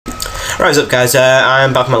Right, what's up guys,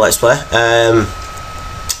 I'm back with my Let's Play.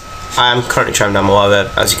 I'm currently trying down my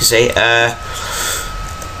lava, as you can see.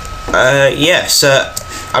 Yeah, so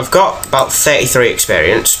I've got about 33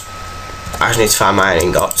 experience. I just need to find my iron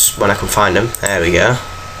ingots when I can find them. There we go.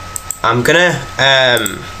 I'm gonna,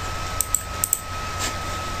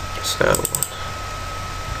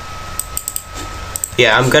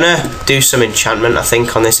 yeah, I'm gonna do some enchantment, I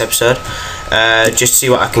think, on this episode. Just to see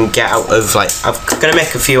what I can get out of, like, I'm gonna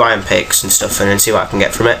make a few iron picks and stuff, and then see what I can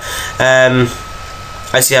get from it.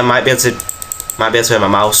 Actually, I might be able to hear my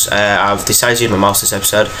mouse. I've decided to use my mouse this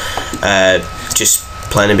episode, just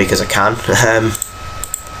plainly because I can.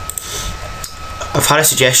 I've had a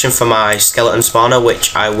suggestion for my skeleton spawner,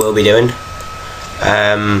 which I will be doing.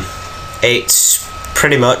 It's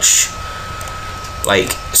pretty much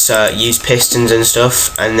like, so use pistons and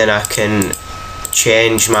stuff, and then I can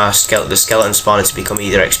change my the skeleton spawner to become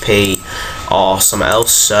either XP or something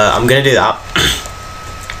else. So I'm gonna do that.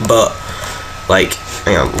 But like,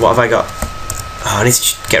 hang on, what have I got? Oh, I need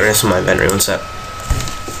to get rid of some of my inventory. One sec.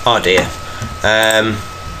 Oh dear.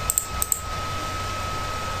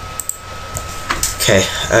 Okay,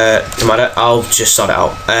 no matter, I'll just sort it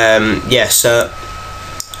out. Yeah, so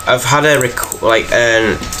I've had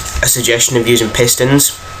a suggestion of using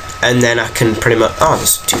pistons, and then I can pretty much, oh,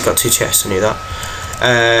 got two chests, I knew that.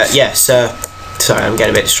 Yeah, so sorry, I'm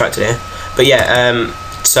getting a bit distracted here, but yeah,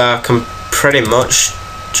 so I can pretty much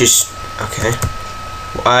just, okay,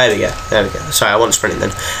 there we go, sorry, I wasn't sprinting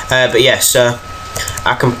then. But yeah, so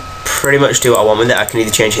I can pretty much do what I want with it. I can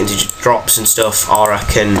either change it into just drops and stuff, or I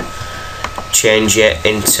can change it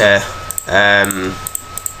into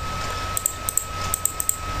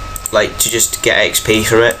like to just get XP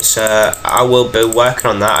from it. So I will be working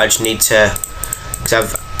on that. I just need to,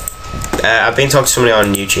 because I've been talking to somebody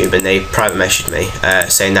on YouTube, and they private messaged me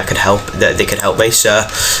saying that they could help me. So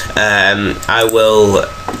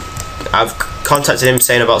I've contacted him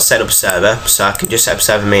saying about setting up a server, so I can just set up a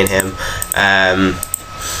server, me and him,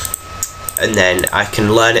 and then I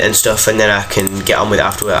can learn it and stuff, and then I can get on with it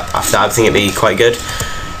after that. I think it'd be quite good,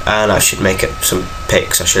 and I should make up some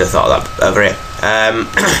picks. I should have thought of that over here.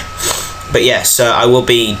 But yeah, so I will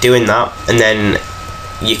be doing that, and then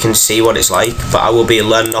you can see what it's like. But I will be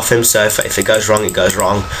learning off him, so if it goes wrong, it goes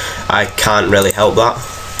wrong. I can't really help that.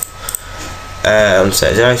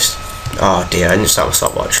 Oh dear, I didn't start my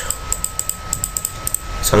stopwatch.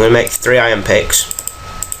 So I'm going to make 3 iron picks.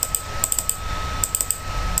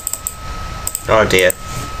 Oh dear,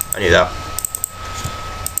 I knew that.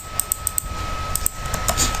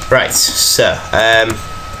 Right, so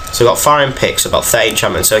so I've got 4 iron picks, about 30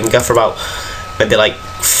 enchantment, so I can go for about maybe like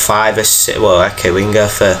 5 or 6. Well, okay, we can go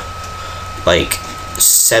for like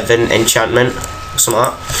 7 enchantment, something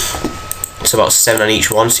like that. So about 7 on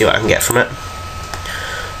each one, see what I can get from it.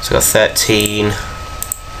 So I got 13,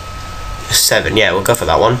 7, yeah, we'll go for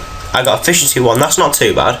that one. I got efficiency 1, that's not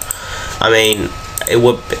too bad. I mean, it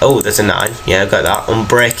would be, oh, there's a 9, yeah, I got that.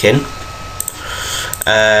 Unbreaking.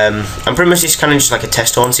 I'm pretty much just kind of just like a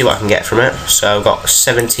test one, see what I can get from it. So I've got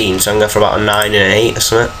 17, so I'm going for about a 9 and an 8 or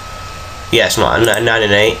something. Yeah, it's not a 9 and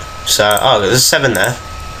an 8. So, oh, there's a 7 there.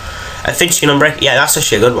 Efficiency and unbreaking, yeah, that's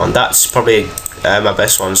actually a good one. That's probably my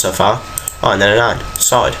best one so far. Oh, and then a 9,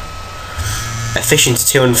 solid.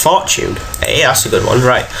 Efficiency 2 and fortune, yeah, that's a good one.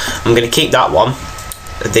 Right, I'm going to keep that one,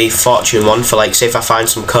 the fortune one, for like, say if I find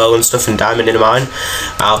some coal and stuff and diamond in a mine,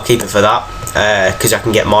 I'll keep it for that, because I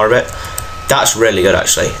can get more of it. That's really good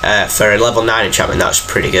actually. For a level 9 enchantment, that's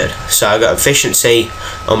pretty good. So I got efficiency,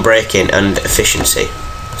 unbreaking, and efficiency.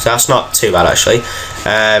 So that's not too bad actually.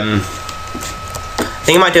 I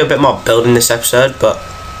think I might do a bit more building this episode, but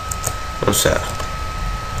one sec.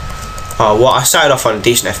 Oh, what? I started off on a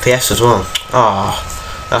decent FPS as well.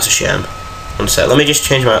 Oh, that's a shame. One sec. Let me just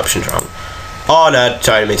change my options around. Oh no,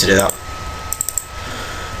 sorry, I didn't mean to do that.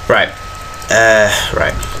 Right.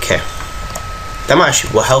 Right. Okay. That might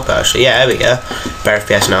actually will help actually. Yeah, there we go. Better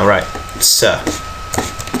FPS now. Right. So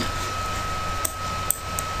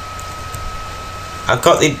I've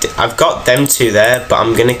got them 2 there, but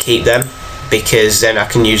I'm gonna keep them because then I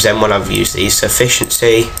can use them when I've used these. So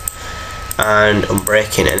efficiency and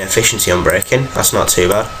unbreaking, and efficiency unbreaking. That's not too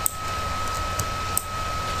bad.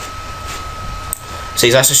 So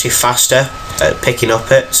he's actually faster at picking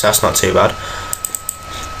up it, so that's not too bad.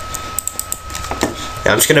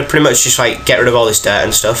 Yeah, I'm just gonna pretty much just like get rid of all this dirt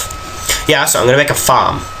and stuff. Yeah, so I'm gonna make a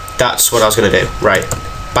farm. That's what I was gonna do. Right,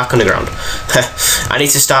 back underground. I need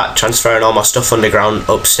to start transferring all my stuff underground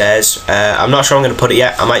upstairs. I'm not sure I'm gonna put it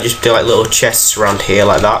yet. I might just do like little chests around here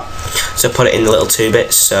like that. So put it in the little 2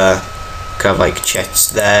 bits. Can have like chests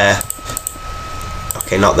there.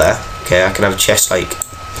 Okay, not there. Okay, I can have a chest like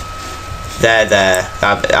there.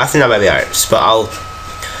 I think that might be alright, but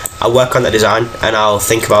I'll work on the design and I'll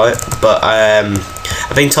think about it. But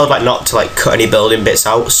I've been told like not to like cut any building bits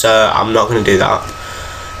out, so I'm not going to do that.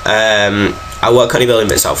 I won't cut any building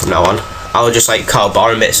bits out from now on. I'll just like cut a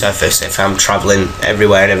boring bit surface if I'm travelling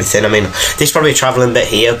everywhere and everything. I mean, this is probably a travelling bit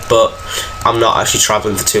here, but I'm not actually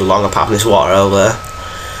travelling for too long apart from this water over there.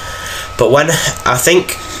 But when I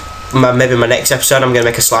think maybe my next episode, I'm going to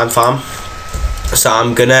make a slime farm. So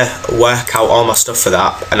I'm going to work out all my stuff for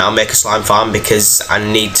that, and I'll make a slime farm because I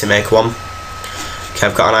need to make one. Okay,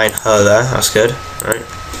 I've got an iron hoe there, that's good. Right.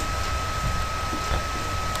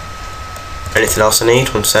 Anything else I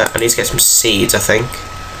need? One sec. I need to get some seeds, I think.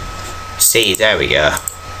 Seeds, there we go.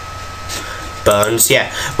 Bones,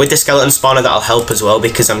 yeah. With the skeleton spawner, that'll help as well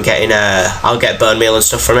because I'm getting I'll get bone meal and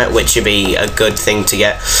stuff from it, which would be a good thing to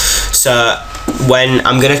get. So when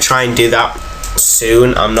I'm gonna try and do that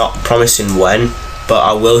soon, I'm not promising when, but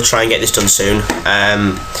I will try and get this done soon.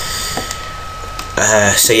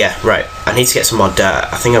 So yeah, right. I need to get some more dirt.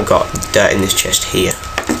 I think I've got dirt in this chest here.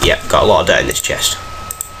 Yeah, got a lot of dirt in this chest.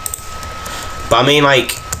 But I mean,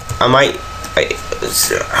 like, I might,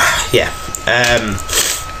 yeah.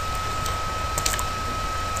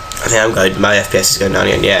 I think I'm good. My FPS is going down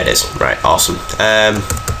again. Yeah, it is. Right, awesome.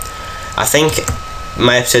 I think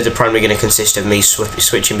my episodes are probably going to consist of me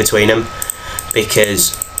switching between them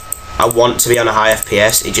because I want to be on a high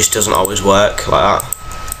FPS. It just doesn't always work like that.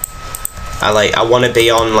 I want to be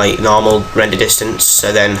on like normal render distance,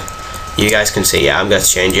 so then you guys can see. Yeah, I'm going to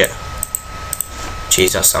change it.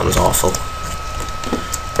 Jeez, that sounds awful.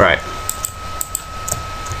 Right.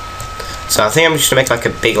 So I think I'm just gonna make like a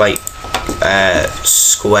big like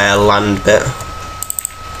square land bit.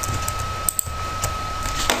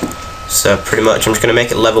 So pretty much I'm just gonna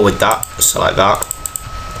make it level with that, so like that.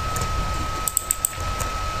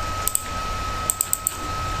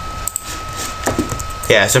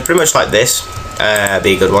 Yeah, so pretty much like this.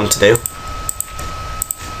 Be a good one to do.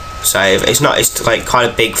 So it's like quite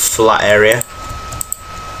a big flat area.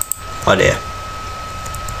 Oh dear.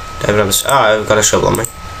 I've got a shovel on me.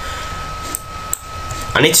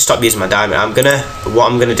 I need to stop using my diamond.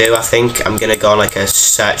 What I'm gonna do, I think I'm gonna go on like a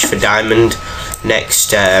search for diamond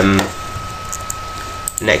next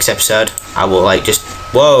next episode. I will like just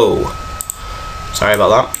whoa. Sorry about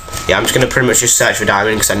that. Yeah, I'm just gonna pretty much just search for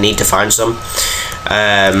diamond because I need to find some.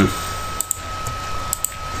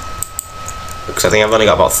 Because I think I've only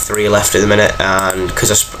got about 3 left at the minute, and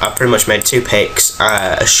because I pretty much made 2 picks,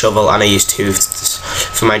 a shovel, and I used 2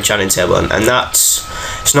 for my enchanting table, and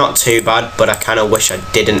it's not too bad, but I kind of wish I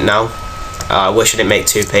didn't now. I wish I didn't make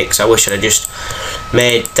 2 picks. I wish I had just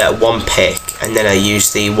made that 1 pick, and then I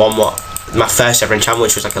used the my first ever enchantment,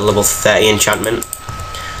 which was like a level 30 enchantment.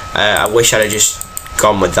 I wish I'd have just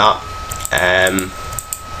gone with that.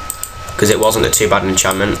 Because it wasn't a too bad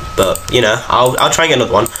enchantment, but you know, I'll try and get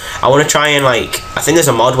another one. I want to try and like, I think there's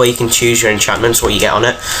a mod where you can choose your enchantments, what you get on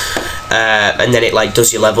it, and then it like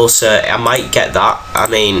does your level. So I might get that. I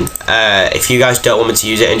mean, if you guys don't want me to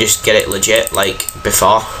use it and just get it legit like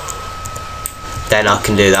before, then I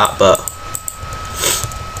can do that. But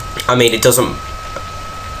I mean, it doesn't.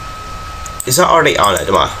 Is that already on it?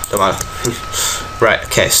 Don't matter. Right.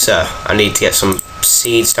 Okay. So I need to get some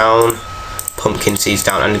seeds down. Pumpkin seeds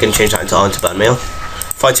down. I'm going to change that into bone meal.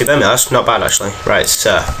 42 bone meal, that's not bad actually. Right,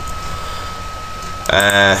 so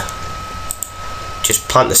just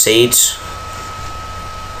plant the seeds.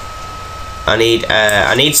 I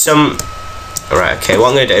need some. Right, okay, what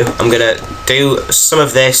I'm going to do, I'm going to do some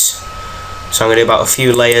of this. So I'm going to do about a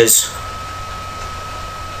few layers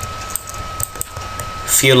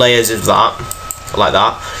of that, like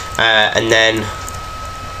that, and then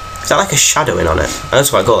is that like a shadowing on it?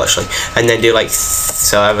 That's quite cool actually. And then do like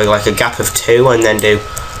so I have like a gap of 2, and then do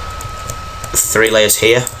 3 layers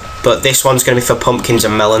here. But this one's going to be for pumpkins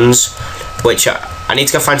and melons, which I need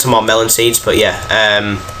to go find some more melon seeds. But yeah,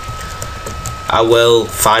 I will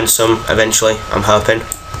find some eventually, I'm hoping,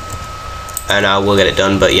 and I will get it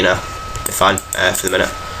done. But you know, be fine for the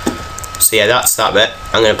minute. So yeah, that's that bit.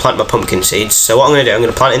 I'm going to plant my pumpkin seeds. So what I'm going to do, I'm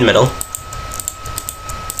going to plant it in the middle.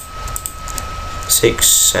 6,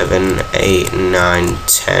 7, 8, 9,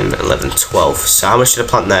 10, 11, 12. So how much did I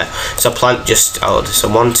plant there? So I plant just, so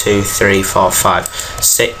 1, 2, 3, 4, 5,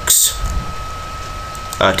 6.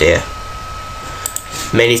 Oh dear.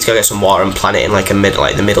 May need to go get some water and plant it in like the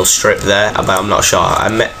middle strip there, but I'm not sure.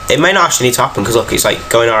 It may not actually need to happen because look, it's like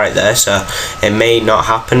going alright there, so it may not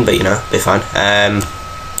happen, but you know, be fine.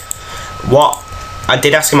 What I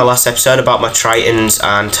did ask in my last episode about my tritons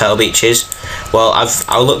and turtle beaches. Well,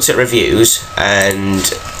 I looked at reviews, and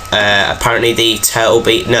apparently the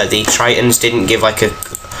tritons didn't give like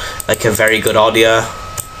like a very good audio.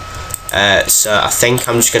 So I think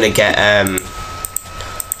I'm just gonna get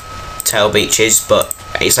Tail Beaches, but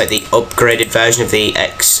it's like the upgraded version of the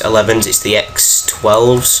X11s. It's the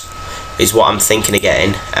X12s is what I'm thinking of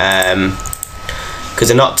getting, because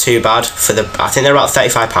they're not too bad for the. I think they're about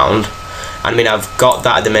 £35. I mean, I've got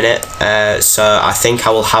that at the minute, so I think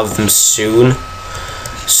I will have them soon.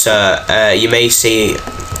 So you may see,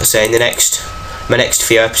 say, in my next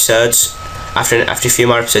few episodes, after a few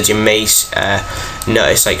more episodes, you may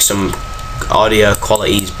notice like some audio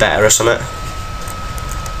quality is better or something.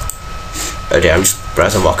 Oh dear, I'm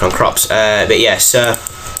walking on crops. But yeah, so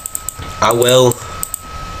I will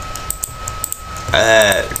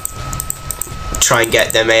try and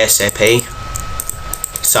get them ASAP,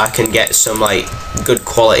 so I can get some like good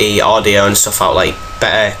quality audio and stuff out, like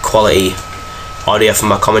better quality audio for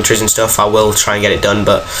my commentaries and stuff. I will try and get it done,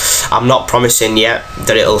 but I'm not promising yet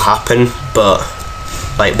that it'll happen, but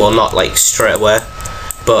like, well, not like straight away,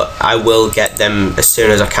 but I will get them as soon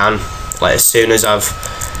as I can, like as soon as I've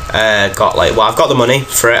got like, well, I've got the money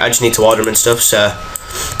for it. I just need to order them and stuff, so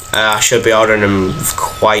I should be ordering them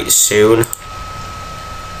quite soon.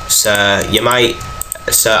 So you might,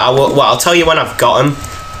 so I will, well, I'll tell you when I've got them,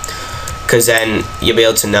 because then you'll be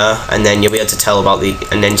able to know, and then you'll be able to tell about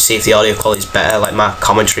and then see if the audio quality is better, like my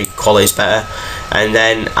commentary quality is better. And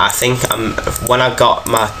then I think when I've got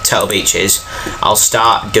my Turtle Beaches, I'll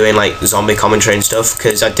start doing like zombie commentary and stuff,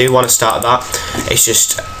 because I do want to start that. It's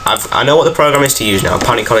just, I know what the program is to use now.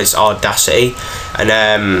 Apparently called it's Audacity,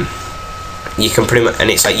 and you can pretty much, and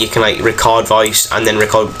it's like you can like record voice and then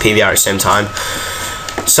record PVR at the same time.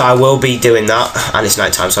 So I will be doing that, and it's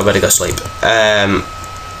night time, so I better go sleep.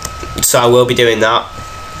 So I will be doing that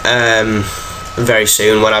very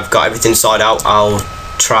soon. When I've got everything sorted out, I'll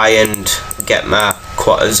try and get my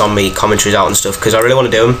zombie commentaries out and stuff, because I really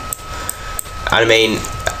want to do them. I mean,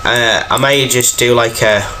 I may just do like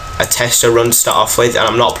a tester run to start off with, and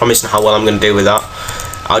I'm not promising how well I'm going to do with that.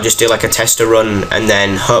 I'll just do like a tester run, and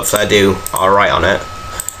then hopefully I do alright on it.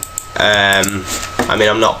 I mean,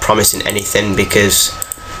 I'm not promising anything, because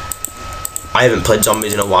I haven't played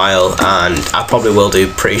zombies in a while, and I probably will do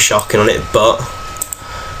pretty shocking on it, but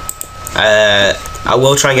I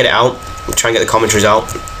will try and get it out, try and get the commentaries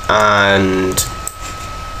out. And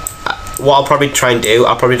what I'll probably try and do,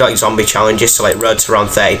 I'll probably do like zombie challenges, so like road to around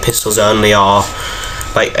 30, pistols only, or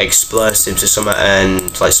like explosives or something,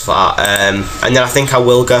 and like stuff like that. And then I think I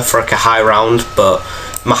will go for like a high round, but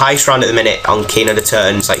my highest round at the minute on Kino the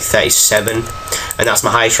Turton is like 37, and that's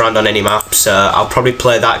my highest round on any map, so I'll probably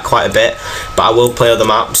play that quite a bit. But I will play other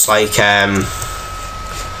maps, like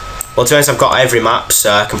well, to be honest, I've got every map,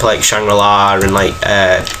 so I can play like Shangri-La and like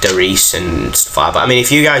Darice and stuff like that. But I mean,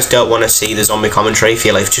 if you guys don't want to see the zombie commentary, if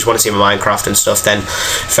you like just want to see my Minecraft and stuff, then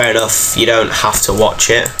fair enough, you don't have to watch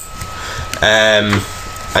it.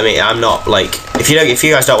 I mean, I'm not like, if you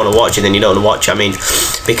guys don't want to watch it, then you don't want to watch it. I mean,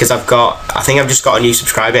 because I think I've just got a new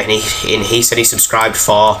subscriber, and he said he subscribed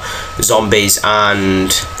for zombies, and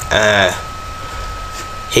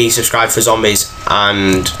he subscribed for zombies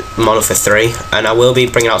and Modern Warfare 3, and I will be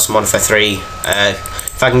bringing out some Modern Warfare 3.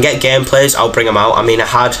 If I can get gameplays, I'll bring them out. I mean,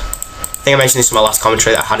 I think I mentioned this in my last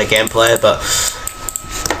commentary, that I had a gameplay, but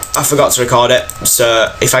I forgot to record it.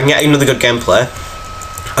 So if I can get another good gameplay,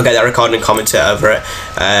 I'll get that recorded and commentate over it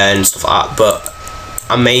and stuff like that. But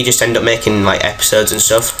I may just end up making like episodes and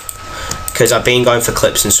stuff, because I've been going for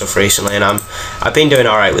clips and stuff recently, and I've been doing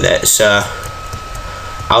alright with it. So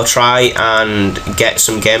I'll try and get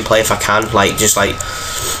some gameplay if I can. Like, just like,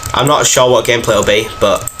 I'm not sure what gameplay will be,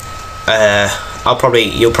 but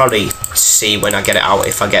you'll probably see when I get it out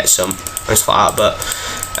if I get some and stuff like that. But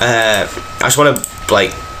I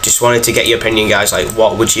just wanted to get your opinion, guys. Like,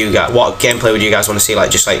 what gameplay would you guys want to see? Like,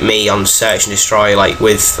 just like me on Search and Destroy, like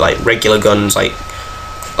with like regular guns, like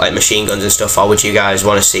machine guns and stuff, or would you guys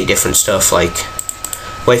want to see different stuff? Like,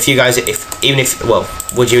 well, if you guys,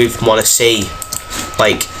 would you even want to see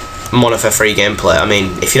like Modern Warfare 3 gameplay? I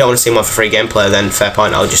mean, if you don't want to see Modern Warfare 3 gameplay, then fair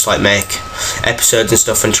point. I'll just like make episodes and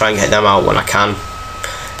stuff and try and get them out when I can,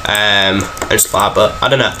 and stuff like that. But I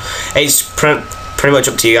don't know. It's pretty much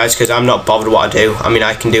up to you guys, because I'm not bothered what I do. I mean,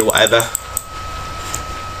 I can do whatever.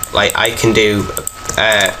 Like, I can do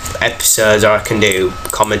episodes, or I can do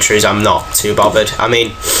commentaries. I'm not too bothered. I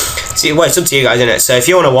mean, see, well, it's up to you guys, isn't it? So if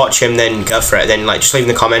you want to watch him, then go for it. Then like, just leave in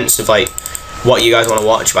the comments of like what you guys want to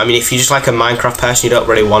watch. But I mean, if you're just like a Minecraft person, you don't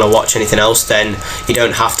really want to watch anything else, then you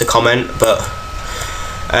don't have to comment. But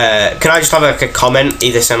can I just have like a comment,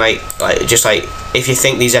 either saying like just like if you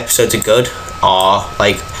think these episodes are good, or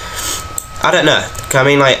like I don't know. I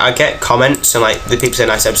mean, like, I get comments and like the people say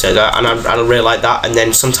nice episodes, and I really like that. And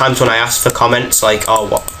then sometimes when I ask for comments, like, oh,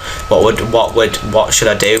 what should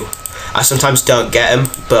I do? I sometimes don't get them,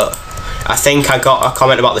 but I think I got a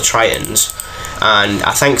comment about the Tritons, and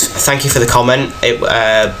I thank you for the comment.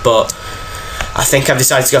 But I think I've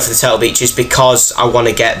decided to go for the Turtle Beaches because I want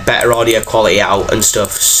to get better audio quality out and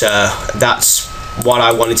stuff. So that's what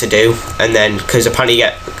I wanted to do. And then because apparently you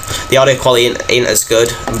get the audio quality ain't as good,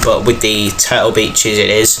 but with the Turtle Beaches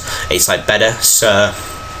it's like better. So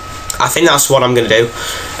I think that's what I'm gonna do,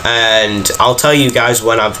 and I'll tell you guys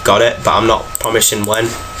when I've got it, but I'm not promising when.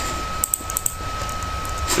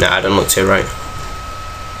 No, I don't look too right.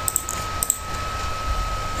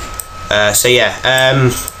 So yeah,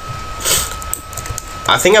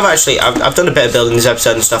 I think I've done a bit of building this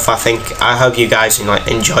episode and stuff. I hope you guys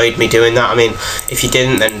enjoyed me doing that. I mean, if you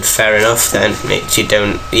didn't, then fair enough. Then you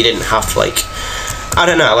didn't have to, like, I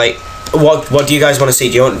don't know, like, what do you guys want to see?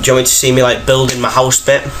 Do you want me to see me like building my house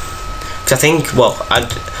bit? Because I think, well,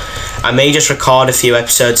 I may just record a few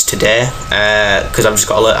episodes today because I've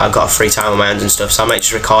got a free time on my hands and stuff. So I might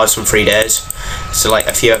just record some 3 days, so like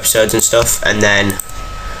a few episodes and stuff, and then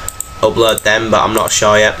upload them. But I'm not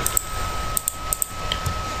sure yet.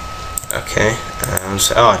 Okay,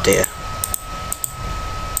 so, oh dear.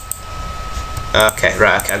 Okay,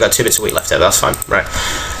 right, okay, I've got 2 bits of wheat left over, that's fine, right.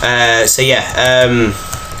 So yeah, am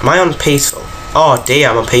I on peaceful? Oh dear,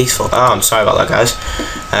 I'm on peaceful. Oh, I'm sorry about that, guys.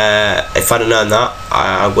 If I'd have known that,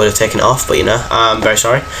 I would have taken it off, but you know, I'm very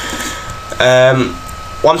sorry.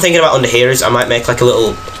 What I'm thinking about under here is I might make like a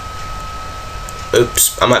little...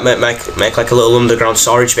 Oops, I might make like a little underground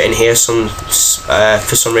storage bit in here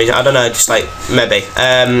for some reason. I don't know, just like maybe.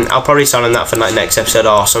 I'll probably start on that for like next episode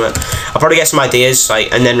or something. I'll probably get some ideas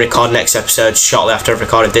and then record next episode shortly after I've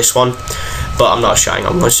recorded this one. But I'm not sure. Hang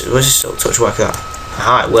on, was it still touch work that?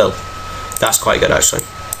 Aha, it will. That's quite good actually.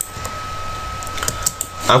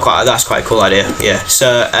 That's quite a cool idea, yeah.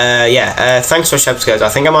 So thanks for watching, guys. I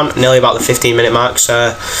think I'm on nearly about the 15-minute mark,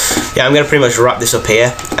 so yeah, I'm gonna pretty much wrap this up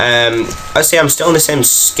here. I say I'm still in the same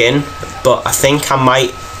skin, but I think I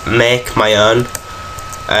might make my own.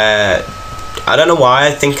 I don't know why,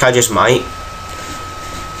 I think I just might.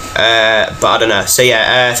 But I don't know. So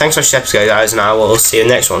yeah, thanks for watching, guys, and I will see you in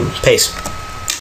the next one. Peace.